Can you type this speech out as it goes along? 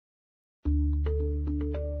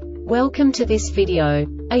Welcome to this video.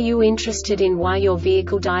 Are you interested in why your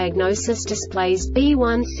vehicle diagnosis displays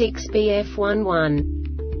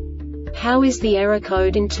B16BF-11? How is the error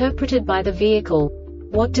code interpreted by the vehicle?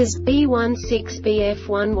 What does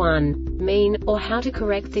B16BF-11 mean, or how to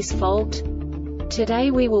correct this fault? Today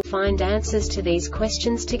we will find answers to these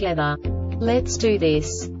questions together. Let's do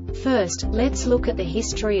this. First, let's look at the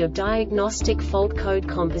history of diagnostic fault code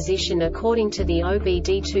composition according to the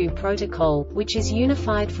awake.DTC protocol, which is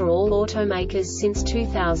unified for all automakers since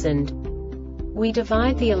 2000. We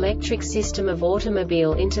divide the electric system of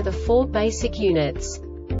automobile into the four basic units: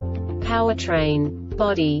 powertrain,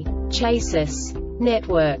 body, chassis,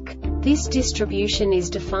 network. This distribution is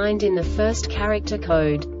defined in the first character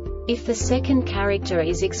code. If the second character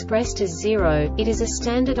is expressed as 0, it is a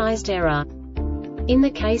standardized error. In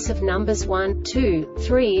the case of numbers 1, 2,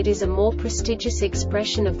 3, it is a more prestigious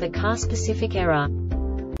expression of the car-specific error.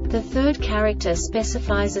 The third character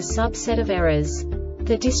specifies a subset of errors.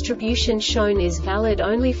 The distribution shown is valid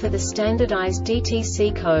only for the standardized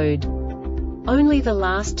DTC code. Only the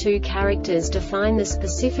last two characters define the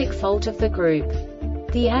specific fault of the group.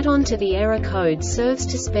 The add-on to the error code serves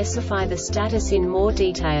to specify the status in more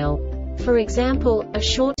detail. For example, a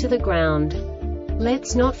short to the ground.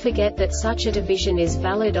 Let's not forget that such a division is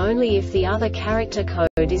valid only if the other character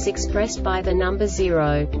code is expressed by the number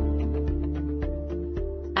 0.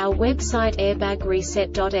 Our website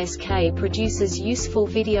airbagreset.sk produces useful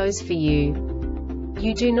videos for you.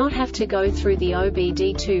 You do not have to go through the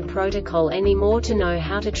awake.DTC protocol anymore to know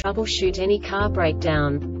how to troubleshoot any car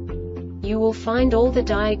breakdown. You will find all the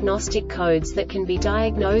diagnostic codes that can be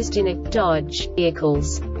diagnosed in a Dodge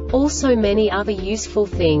vehicles. Also many other useful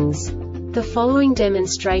things. The following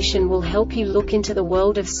demonstration will help you look into the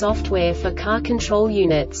world of software for car control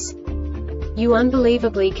units. You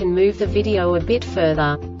unbelievably can move the video a bit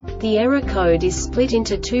further. The error code is split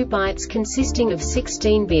into 2 bytes consisting of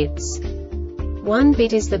 16 bits. 1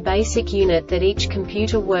 bit is the basic unit that each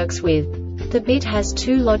computer works with. The bit has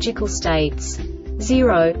 2 logical states: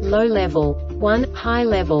 0, low level, 1, high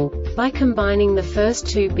level. By combining the first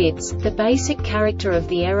 2 bits, the basic character of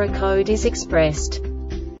the error code is expressed.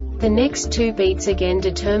 The next 2 beats again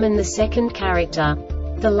determine the second character.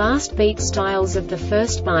 The last beat styles of the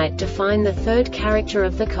first byte define the third character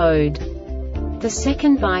of the code. The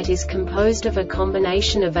second byte is composed of a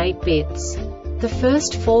combination of 8 bits. The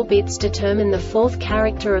first 4 bits determine the fourth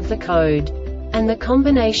character of the code. And the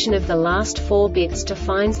combination of the last 4 bits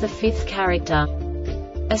defines the fifth character.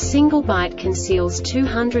 A single byte conceals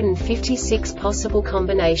 256 possible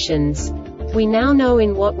combinations. We now know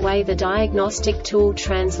in what way the diagnostic tool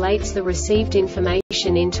translates the received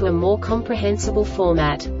information into a more comprehensible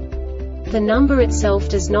format. The number itself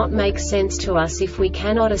does not make sense to us if we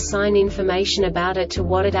cannot assign information about it to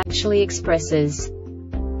what it actually expresses.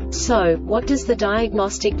 So, what does the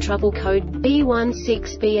diagnostic trouble code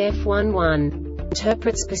B16BF-11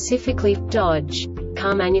 interpret specifically for Dodge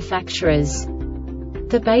car manufacturers?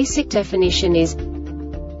 The basic definition is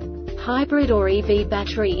hybrid or EV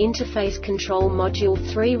battery interface control module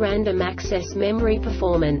 3 random access memory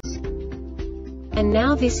performance. And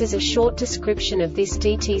now this is a short description of this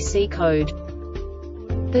DTC code.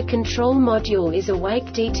 The control module is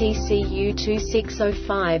awake.DTC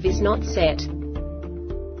U2605 is not set.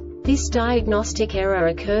 This diagnostic error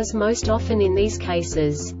occurs most often in these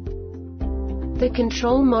cases. The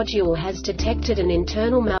control module has detected an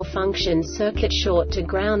internal malfunction circuit short to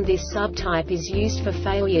ground. This subtype is used for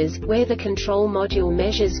failures, where the control module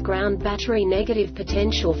measures ground battery negative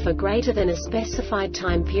potential for greater than a specified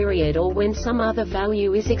time period or when some other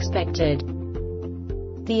value is expected.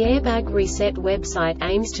 The Airbag Reset website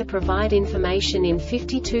aims to provide information in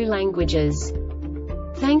 52 languages.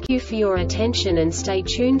 Thank you for your attention and stay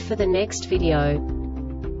tuned for the next video.